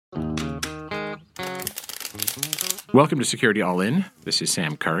Welcome to Security All In. This is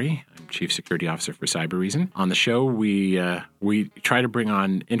Sam Curry. I'm Chief Security Officer for Cybereason. On the show, we try to bring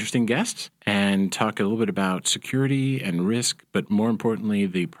on interesting guests and talk a little bit about security and risk, but more importantly,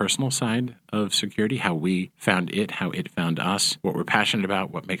 the personal side of security, how we found it, how it found us, what we're passionate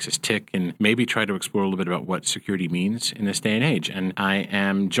about, what makes us tick, and maybe try to explore a little bit about what security means in this day and age. And I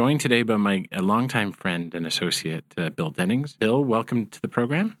am joined today by a longtime friend and associate, Bill Dennings. Bill, welcome to the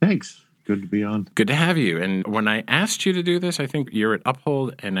program. Thanks. Good to be on. Good to have you. And when I asked you to do this, I think you're at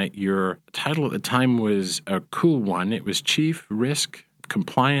Uphold, and your title at the time was a cool one. It was Chief Risk,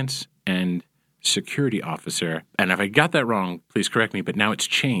 Compliance, and Security Officer. And if I got that wrong, please correct me, but now it's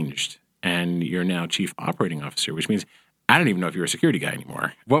changed, and you're now Chief Operating Officer, which means I don't even know if you're a security guy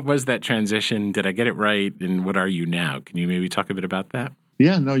anymore. What was that transition? Did I get it right? And what are you now? Can you maybe talk a bit about that?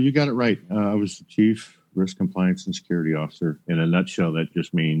 Yeah, no, you got it right. I was the Chief Risk, Compliance, and Security Officer. In a nutshell, that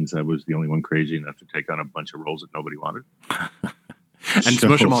just means I was the only one crazy enough to take on a bunch of roles that nobody wanted. And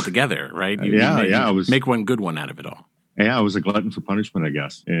smush them all together, right? I was make one good one out of it all. Yeah, I was a glutton for punishment, I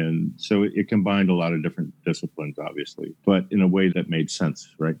guess. And so it combined a lot of different disciplines, obviously, but in a way that made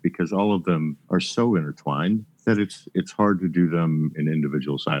sense, right? Because all of them are so intertwined that it's hard to do them in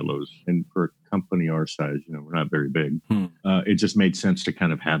individual silos. And for a company our size, we're not very big. It just made sense to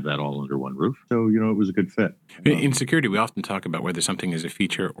kind of have that all under one roof. So, it was a good fit. In security, we often talk about whether something is a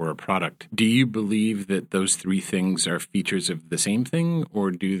feature or a product. Do you believe that those three things are features of the same thing, or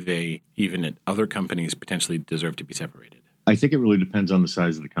do they, even at other companies, potentially deserve to be separated? I think it really depends on the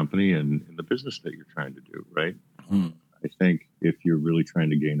size of the company and the business that you're trying to do, right? I think if you're really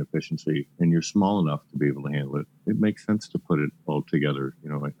trying to gain efficiency and you're small enough to be able to handle it, it makes sense to put it all together.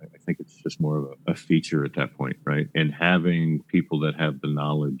 I think it's just more of a feature at that point, right? And having people that have the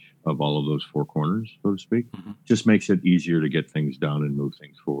knowledge of all of those four corners, so to speak, just makes it easier to get things done and move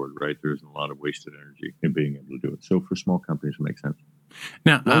things forward, right? There's a lot of wasted energy in being able to do it. So for small companies, it makes sense.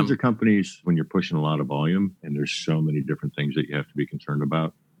 Now, larger companies, when you're pushing a lot of volume and there's so many different things that you have to be concerned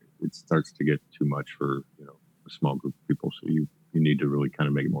about, it starts to get too much for, a small group of people. So you need to really kind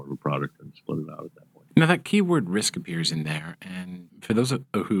of make it more of a product and split it out at that point. Now, that keyword risk appears in there. And for those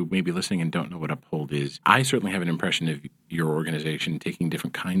who may be listening and don't know what Uphold is, I certainly have an impression of your organization taking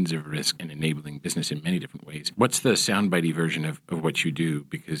different kinds of risk and enabling business in many different ways. What's the soundbitey version of what you do?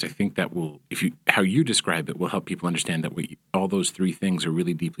 Because I think that will, how you describe it, will help people understand that all those three things are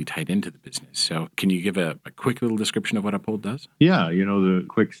really deeply tied into the business. So can you give a quick little description of what Uphold does? Yeah, the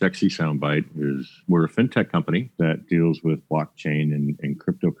quick, sexy soundbite is we're a fintech company that deals with blockchain and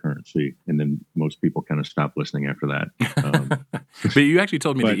cryptocurrency. And then most people kind of stop listening after that. But you actually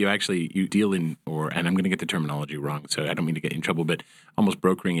told me that you deal in, and I'm going to get the terminology wrong, so I don't mean to get in trouble, but almost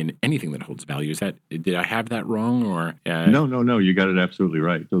brokering in anything that holds value. Did I have that wrong? Or No, you got it absolutely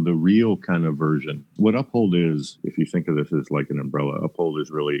right. So the real kind of version, what Uphold is, if you think of this as like an umbrella, Uphold is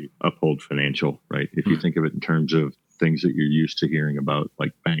really Uphold Financial, right? If you think of it in terms of things that you're used to hearing about,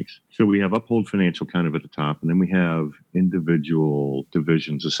 like banks. So we have Uphold Financial kind of at the top, and then we have individual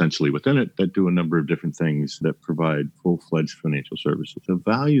divisions essentially within it that do a number of different things that provide full-fledged financial services. The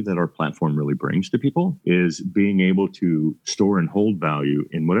value that our platform really brings to people is being able to store and hold value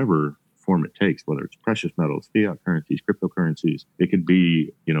in whatever form it takes, whether it's precious metals, fiat currencies, cryptocurrencies. It could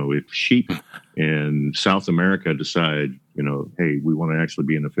be, if sheep in South America decide, hey, we want to actually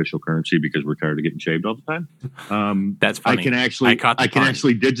be an official currency because we're tired of getting shaved all the time. That's funny. I can actually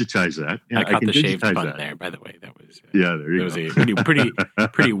digitize that. Yeah, I caught the shaved pun there, by the way. That was there you go. Was a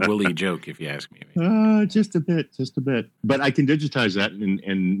pretty woolly joke, if you ask me. Just a bit. But I can digitize that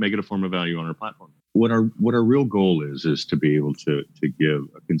and make it a form of value on our platform. What our real goal is to be able to give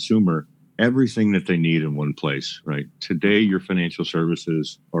a consumer everything that they need in one place, right? Today, your financial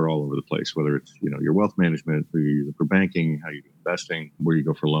services are all over the place, whether it's, your wealth management, who you use for banking, how you do investing, where you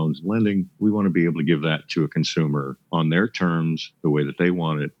go for loans and lending. We want to be able to give that to a consumer on their terms, the way that they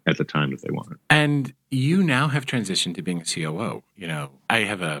want it, at the time that they want it. And you now have transitioned to being a COO. I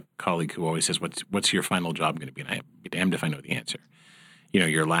have a colleague who always says, what's your final job going to be? And I'd be damned if I know the answer.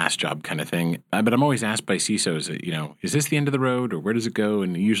 Your last job kind of thing. But I'm always asked by CISOs, is this the end of the road or where does it go?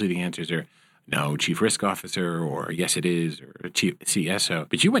 And usually the answers are no, Chief Risk Officer, or yes, it is, or Chief CSO.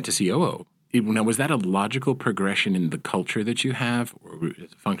 But you went to COO. Now, was that a logical progression in the culture that you have, or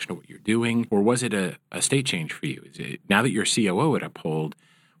as a function of what you're doing? Or was it a state change for you? Is it, now that you're COO at Uphold,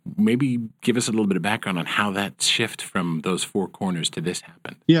 maybe give us a little bit of background on how that shift from those four corners to this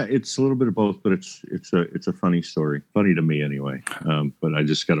happened. Yeah, it's a little bit of both, but it's a funny story. Funny to me anyway. But I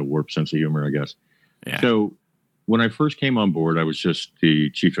just got a warped sense of humor, I guess. Yeah. So when I first came on board, I was just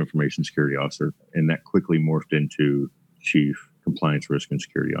the Chief Information Security Officer, and that quickly morphed into Chief compliance risk and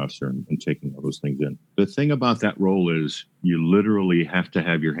security officer and taking all those things in. The thing about that role is you literally have to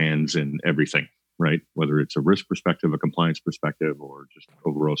have your hands in everything, right? Whether it's a risk perspective, a compliance perspective, or just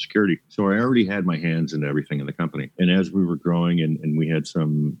overall security. So I already had my hands into everything in the company. And as we were growing and we had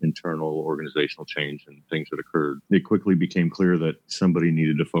some internal organizational change and things that occurred, it quickly became clear that somebody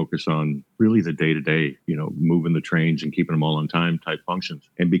needed to focus on really the day-to-day, moving the trains and keeping them all on time type functions.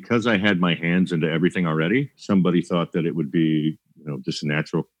 And because I had my hands into everything already, somebody thought that it would be just a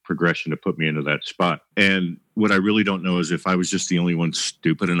natural progression to put me into that spot. And what I really don't know is if I was just the only one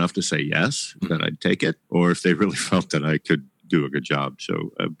stupid enough to say yes, that I'd take it, or if they really felt that I could do a good job.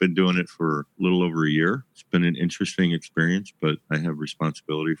 So I've been doing it for a little over a year. It's been an interesting experience, but I have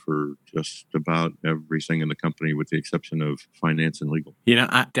responsibility for just about everything in the company with the exception of finance and legal.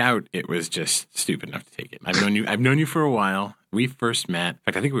 I doubt it was just stupid enough to take it. I've known you for a while. We first met. In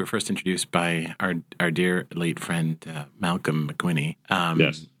fact, I think we were first introduced by our dear late friend Malcolm McQuinney.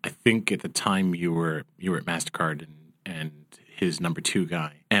 Yes. I think at the time you were at MasterCard and his number 2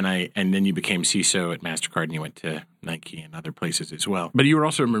 guy, and then you became CISO at MasterCard, and you went to Nike and other places as well. But you were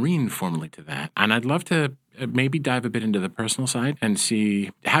also a Marine formerly to that, and I'd love to maybe dive a bit into the personal side and see,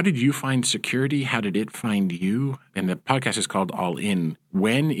 how did you find security? How did it find you? And the podcast is called All In.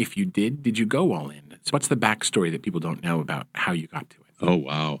 When, if you did you go all in? So what's the backstory that people don't know about how you got to it? Oh,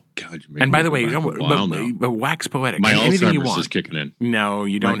 wow. God, and by the way, but wax poetic. My anything you Alzheimer's want. is kicking in. No,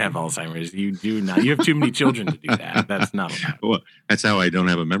 you don't have Alzheimer's. You do not. You have too many children to do that. That's not allowed. Well, that's how I don't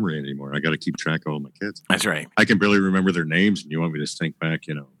have a memory anymore. I got to keep track of all my kids. That's right. I can barely remember their names, and you want me to think back,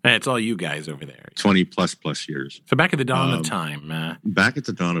 It's all you guys over there. 20 plus years. So back at the dawn of time. Back at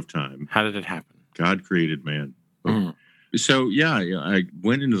the dawn of time. How did it happen? God created man. So, I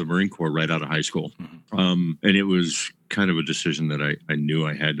went into the Marine Corps right out of high school. And it was kind of a decision that I knew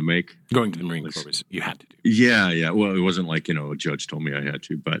I had to make. Going to the Marine Corps you had to do. Yeah. Well, it wasn't like, a judge told me I had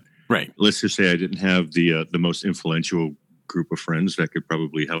to, but right. Let's just say I didn't have the most influential group of friends that could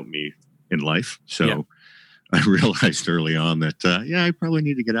probably help me in life. So I realized early on that, I probably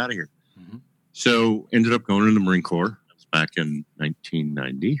need to get out of here. So ended up going to the Marine Corps. Back in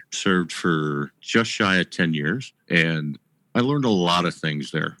 1990, served for just shy of 10 years. And I learned a lot of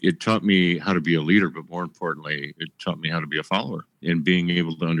things there. It taught me how to be a leader, but more importantly, it taught me how to be a follower and being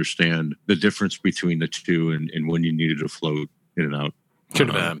able to understand the difference between the two and when you needed to float in and out. Sort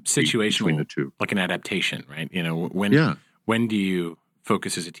of a situational, between the two. Like an adaptation, right? When do you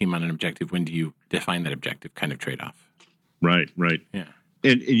focus as a team on an objective? When do you define that objective kind of trade-off? Right. Yeah.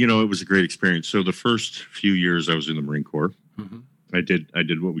 And it was a great experience. So the first few years I was in the Marine Corps, I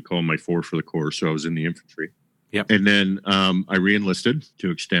did what we call my 4 for the Corps. So I was in the infantry. Yep. And then I re-enlisted to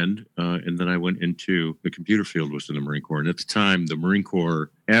extend, and then I went into the computer field within the Marine Corps. And at the time, the Marine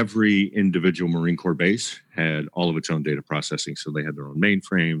Corps, every individual Marine Corps base had all of its own data processing. So they had their own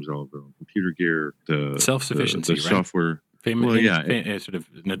mainframes, all of their own computer gear, the self-sufficiency, the software. Sort of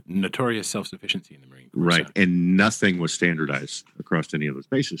notorious self-sufficiency in the Marine Corps. Right. So. And nothing was standardized across any of those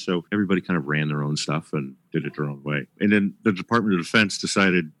bases. So everybody kind of ran their own stuff and did it their own way. And then the Department of Defense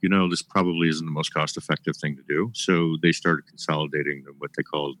decided, this probably isn't the most cost-effective thing to do. So they started consolidating what they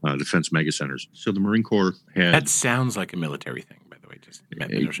called defense mega centers. So the Marine Corps had... That sounds like a military thing, by the way, just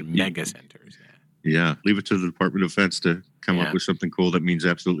mega centers. Yeah. Leave it to the Department of Defense to come up with something cool that means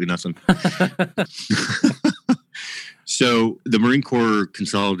absolutely nothing. So the Marine Corps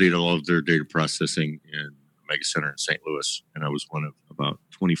consolidated all of their data processing in a mega center in St. Louis, and I was one of about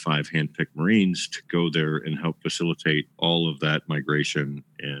 25 handpicked Marines to go there and help facilitate all of that migration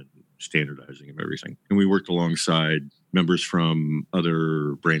and standardizing of everything. And we worked alongside members from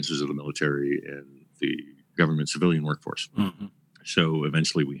other branches of the military and the government civilian workforce. So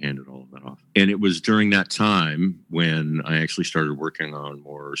eventually we handed all of that off. And it was during that time when I actually started working on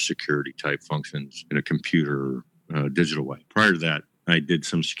more security type functions in a computer digital way. Prior to that, I did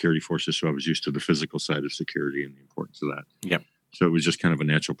some security forces, so I was used to the physical side of security and the importance of that. Yep. So it was just kind of a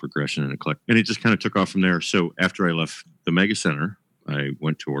natural progression and it just kind of took off from there. So after I left the Mega Center, I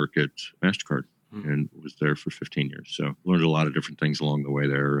went to work at MasterCard and was there for 15 years. So learned a lot of different things along the way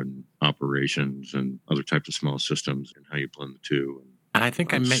there and operations and other types of small systems and how you blend the two. And I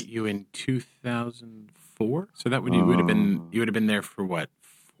think I met you in 2004. So that would you would have been there for what,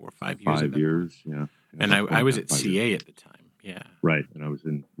 4 or 5 years? 5 years, yeah. And I was at CA at the time. Yeah. Right. And I was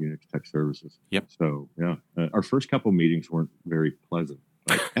in Unix Tech Services. Yep. So, yeah. Our first couple meetings weren't very pleasant.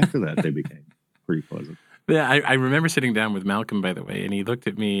 But after that, they became pretty pleasant. Yeah, I remember sitting down with Malcolm, by the way, and he looked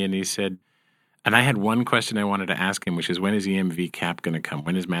at me and he said, and I had one question I wanted to ask him, which is, when is EMV cap going to come?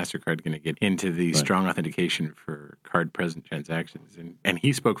 When is MasterCard going to get into the strong authentication for card-present transactions? And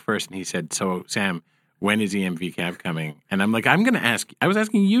he spoke first and he said, so, Sam, when is EMV Cav coming? And I'm like, I was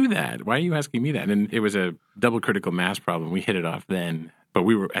asking you that. Why are you asking me that? And it was a double critical mass problem. We hit it off then. But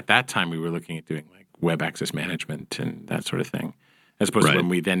at that time, we were looking at doing like web access management and that sort of thing. As opposed to when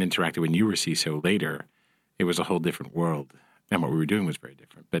we then interacted when you were CISO later, it was a whole different world. And what we were doing was very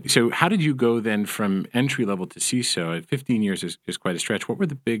different. But so how did you go then from entry level to CISO? 15 years is quite a stretch. What were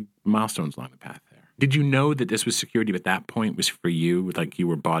the big milestones along the path there? Did you know that this was security at that point was for you? Like you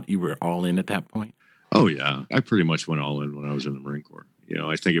were all in at that point? Oh, yeah. I pretty much went all in when I was in the Marine Corps.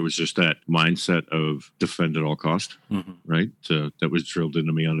 I think it was just that mindset of defend at all cost, right? That was drilled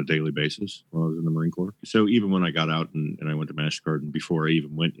into me on a daily basis while I was in the Marine Corps. So even when I got out and I went to MasterCard, and before I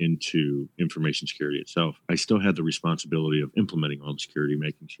even went into information security itself, I still had the responsibility of implementing all the security,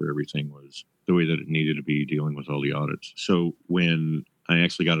 making sure everything was the way that it needed to be, dealing with all the audits. So when I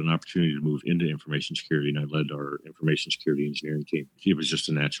actually got an opportunity to move into information security, and I led our information security engineering team. It was just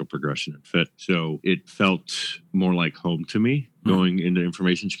a natural progression and fit. So it felt more like home to me going into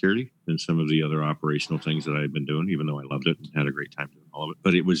information security than some of the other operational things that I had been doing, even though I loved it and had a great time doing all of it.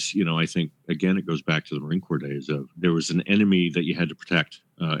 But it was, I think, again, it goes back to the Marine Corps days of there was an enemy that you had to protect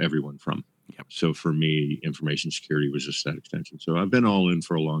everyone from. Yep. So for me, information security was just that extension. So I've been all in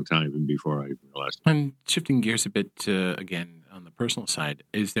for a long time, even before I realized. And shifting gears a bit, again, on the personal side,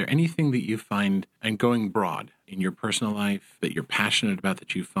 is there anything that you find, and going broad in your personal life, that you're passionate about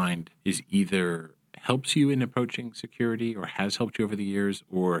that you find is either helps you in approaching security or has helped you over the years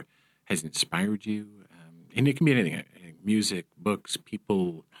or has inspired you? And it can be anything, music, books,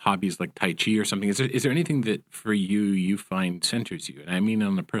 people, hobbies like Tai Chi or something. Is there anything that for you find centers you? And I mean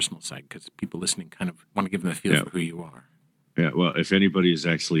on the personal side, because people listening kind of want to give them a feel for who you are. Yeah, well, if anybody has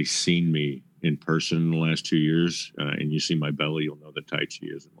actually seen me in person in the last 2 years and you see my belly, you'll know that Tai Chi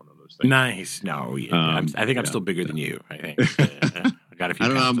isn't one of those things. Nice. No, yeah. I think I'm still bigger than you. I think. I got a few. I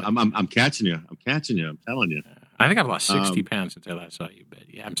don't know. I'm catching you. I'm telling you. I think I've lost 60 pounds since I last saw you, but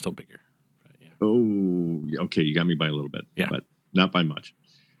yeah, I'm still bigger. Oh, okay. You got me by a little bit, but not by much.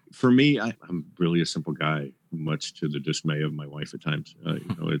 For me, I'm really a simple guy, much to the dismay of my wife at times.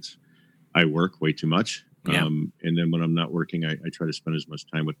 I work way too much. And then when I'm not working, I try to spend as much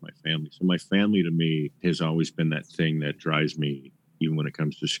time with my family. So my family to me has always been that thing that drives me, even when it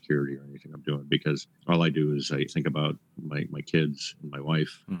comes to security or anything I'm doing, because all I do is I think about my kids and my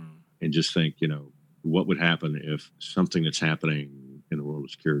wife and just think, what would happen if something that's happening in the world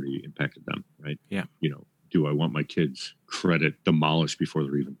of security impacted them, right? Yeah. Do I want my kids' credit demolished before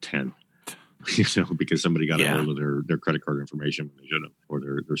they're even 10? Because somebody got a hold of their credit card information when they shouldn't, or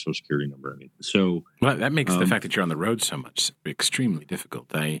their social security number. So that makes the fact that you're on the road so much extremely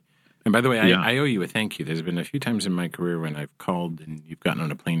difficult. And by the way, I owe you a thank you. There's been a few times in my career when I've called and you've gotten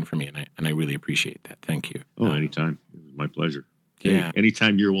on a plane for me, and I really appreciate that. Thank you. Oh, anytime. It was my pleasure. Yeah.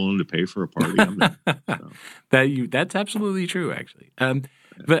 Anytime you're willing to pay for a party, I'm there. That's absolutely true, actually.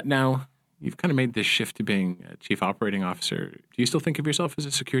 But now you've kind of made this shift to being a chief operating officer. Do you still think of yourself as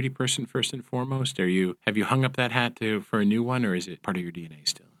a security person first and foremost? Have you hung up that hat for a new one, or is it part of your DNA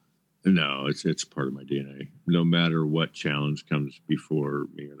still? No, it's part of my DNA. No matter what challenge comes before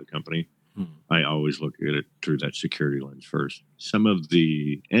me or the company, I always look at it through that security lens first. Some of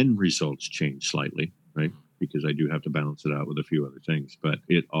the end results change slightly, right? Because I do have to balance it out with a few other things, but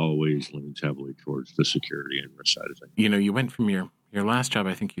it always leans heavily towards the security and risk side of things. You went from your last job,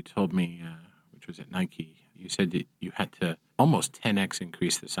 I think you told me, which was at Nike, you said that you had to almost 10x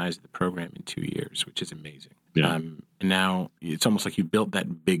increase the size of the program in 2 years, which is amazing. Yeah. And now it's almost like you built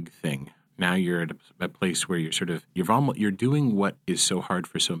that big thing. Now you're at a place where you're doing what is so hard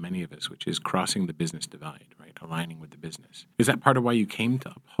for so many of us, which is crossing the business divide, right? Aligning with the business. Is that part of why you came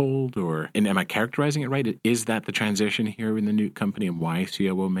to Uphold, and am I characterizing it right? Is that the transition here in the new company and why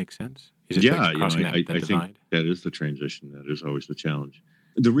COO makes sense? Is it crossing that divide? Think that is the transition. That is always the challenge.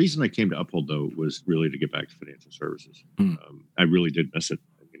 The reason I came to Uphold, though, was really to get back to financial services. I really did miss it.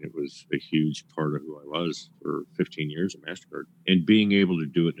 It was a huge part of who I was for 15 years at MasterCard. And being able to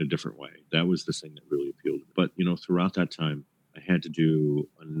do it in a different way, that was the thing that really appealed. But, throughout that time, I had to do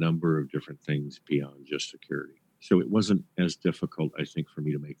a number of different things beyond just security. So it wasn't as difficult, I think, for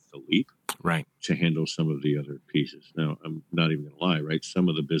me to make the leap to handle some of the other pieces. Now, I'm not even going to lie, right? Some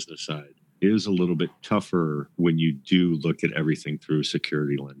of the business side is a little bit tougher when you do look at everything through a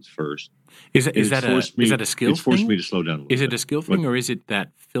security lens first. Is that a skill thing? It's forced me to slow down a little bit. Is it a skill thing, or is it that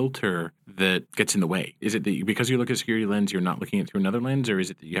filter that gets in the way? Is it that because you look at a security lens, you're not looking at it through another lens, or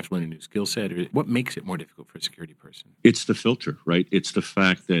is it that you have to learn a new skill set? Or what makes it more difficult for a security person? It's the filter, right? It's the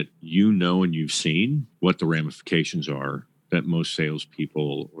fact that and you've seen what the ramifications are that most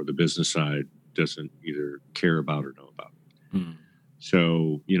salespeople or the business side doesn't either care about or know about.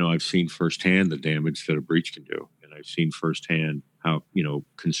 So, I've seen firsthand the damage that a breach can do. And I've seen firsthand how,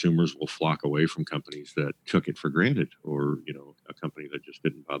 consumers will flock away from companies that took it for granted, or, a company that just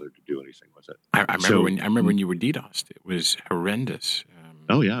didn't bother to do anything with it. I remember when you were DDoSed. It was horrendous.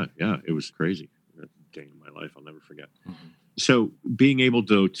 Oh, yeah. Yeah. It was crazy. That day in my life I'll never forget. Mm-hmm. So being able,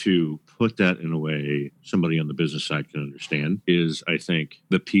 though, to put that in a way somebody on the business side can understand is, I think,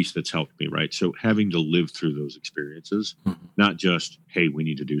 the piece that's helped me, right? So having to live through those experiences, not just, hey, we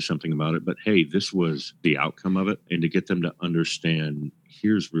need to do something about it, but, hey, this was the outcome of it. And to get them to understand,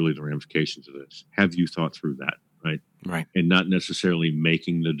 here's really the ramifications of this. Have you thought through that, right? Right. And not necessarily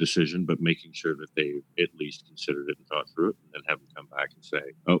making the decision, but making sure that they at least considered it and thought through it, and then have them come back and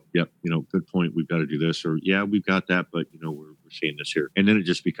say, oh, yep, good point. We've got to do this, or yeah, we've got that, but we're seeing this here. And then it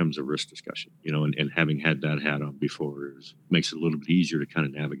just becomes a risk discussion, and having had that hat on before makes it a little bit easier to kind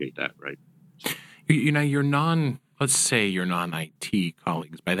of navigate that, right? Let's say your non-IT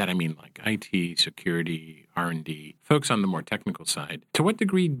colleagues, by that I mean like IT, security, R&D, folks on the more technical side. To what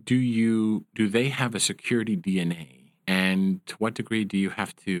degree do they have a security DNA? And to what degree do you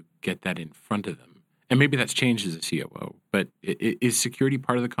have to get that in front of them? And maybe that's changed as a COO, but is security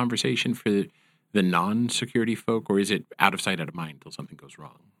part of the conversation for the non-security folk, or is it out of sight, out of mind until something goes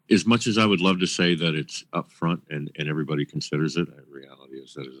wrong? As much as I would love to say that it's upfront and everybody considers it, the reality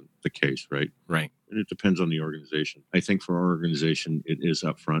is that isn't the case, right? Right. And it depends on the organization. I think for our organization, it is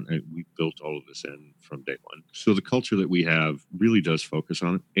upfront. And we built all of this in from day one. So the culture that we have really does focus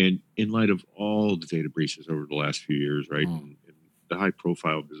on it. And in light of all the data breaches over the last few years, right, and the high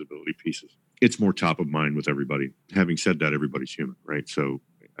profile visibility pieces, it's more top of mind with everybody. Having said that, everybody's human, right? So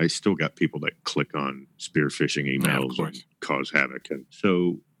I still got people that click on spear phishing emails and cause havoc. And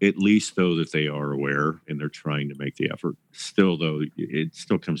so at least, though, that they are aware and they're trying to make the effort. Still, though, it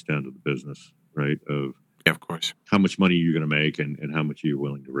still comes down to the business, right? Of course. How much money you're going to make and how much you're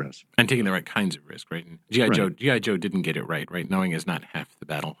willing to risk. And taking the right kinds of risk, right? And G.I. Joe didn't get it right? Knowing is not half the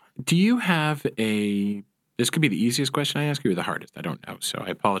battle. Do you have this could be the easiest question I ask you or the hardest. I don't know. So I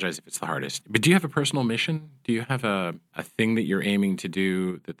apologize if it's the hardest. But do you have a personal mission? Do you have a thing that you're aiming to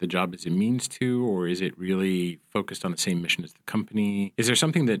do that the job is a means to, or is it really focused on the same mission as the company? Is there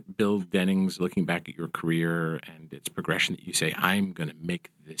something that Bill Dennings, looking back at your career and its progression, that you say, I'm going to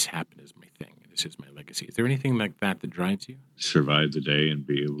make this happen as my thing? This is my legacy. Is there anything like that drives you? Survive the day and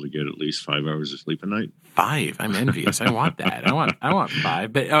be able to get at least 5 hours of sleep a night. 5? I'm envious. I want that. I want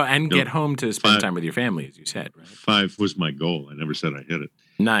 5. But get home to spend time with your family, as you said. Right? 5 was my goal. I never said I hit it.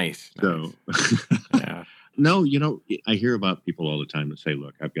 Nice. So, yeah. No, I hear about people all the time that say,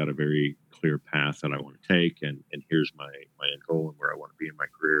 look, I've got a very clear path that I want to take, and here's my end goal and where I want to be in my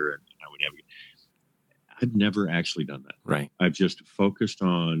career and how we navigate. I've never actually done that. Right. I've just focused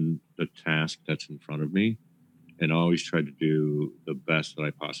on the task that's in front of me and always tried to do the best that I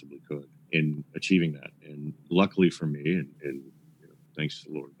possibly could in achieving that. And luckily for me, and thanks to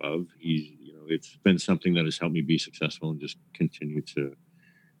the Lord above, it's been something that has helped me be successful and just continue to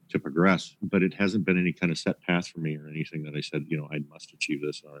progress. But it hasn't been any kind of set path for me or anything that I said, I must achieve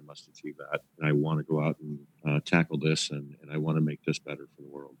this or I must achieve that. And I want to go out and tackle this and I want to make this better for the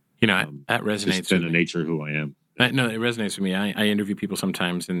world. That resonates it's been the nature of who I am. No, it resonates with me. I interview people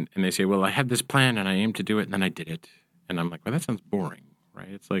sometimes and they say, well, I had this plan and I aimed to do it and then I did it. And I'm like, well, that sounds boring, right?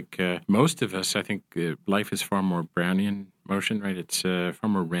 It's like most of us, I think life is far more Brownian motion, right? It's far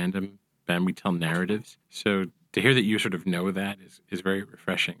more random than we tell narratives. So to hear that you sort of know that is very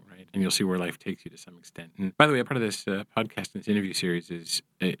refreshing, right? And you'll see where life takes you to some extent. And by the way, a part of this podcast and this interview series is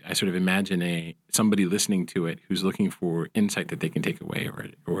I sort of imagine somebody listening to it who's looking for insight that they can take away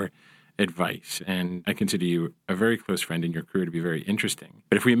or advice. And I consider you a very close friend in your career to be very interesting.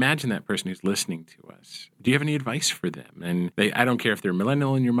 But if we imagine that person who's listening to us, do you have any advice for them? And I don't care if they're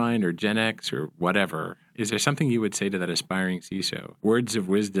millennial in your mind or Gen X or whatever. Is there something you would say to that aspiring CISO? Words of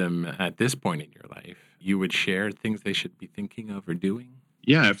wisdom at this point in your life, you would share things they should be thinking of or doing?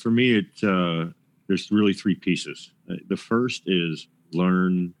 Yeah, for me, there's really 3 pieces. The first is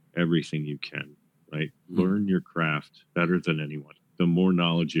learn everything you can, right? Mm-hmm. Learn your craft better than anyone. The more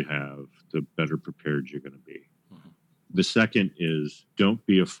knowledge you have, the better prepared you're going to be. Mm-hmm. The second is don't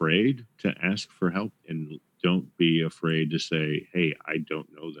be afraid to ask for help and don't be afraid to say, hey, I don't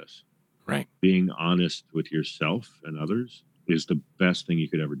know this. Right. Being honest with yourself and others is the best thing you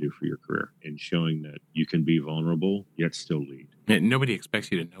could ever do for your career, and showing that you can be vulnerable yet still lead. And nobody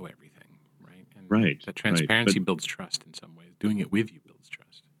expects you to know everything, right? And right. That transparency builds trust in some ways. Doing it with you builds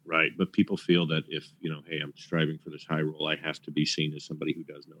trust. Right. But people feel that if, hey, I'm striving for this high role, I have to be seen as somebody who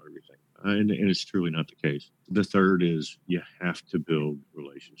does know everything. And it's truly not the case. The third is you have to build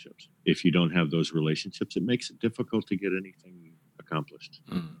relationships. If you don't have those relationships, it makes it difficult to get anything accomplished.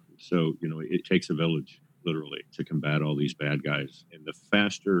 Mm. So, it takes a village, literally, to combat all these bad guys. And the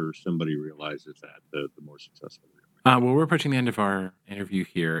faster somebody realizes that, the more successful they are. Well, we're approaching the end of our interview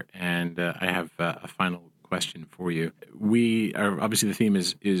here, and I have a final question for you. We are obviously, the theme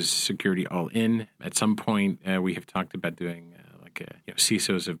is security all in. At some point, we have talked about doing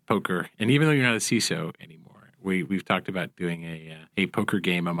CISOs of poker, and even though you're not a CISO anymore, we've talked about doing a poker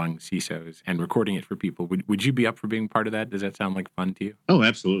game among CISOs and recording it for people. Would you be up for being part of that? Does that sound like fun to you? Oh,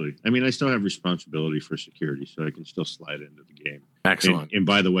 absolutely. I mean, I still have responsibility for security, so I can still slide into the game. Excellent. And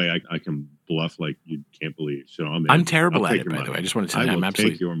by the way, I can bluff like you can't believe. So I'm terrible at it, by the way. I just wanted to say I I'm will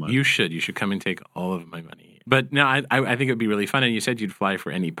absolutely. take your money. You should come and take all of my money. But no, I think it would be really fun. And you said you'd fly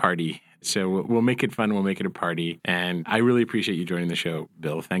for any party. So we'll make it fun. We'll make it a party. And I really appreciate you joining the show,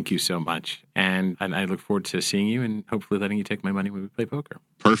 Bill. Thank you so much. And I look forward to seeing you and hopefully letting you take my money when we play poker.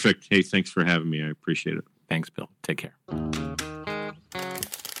 Perfect. Hey, thanks for having me. I appreciate it. Thanks, Bill. Take care.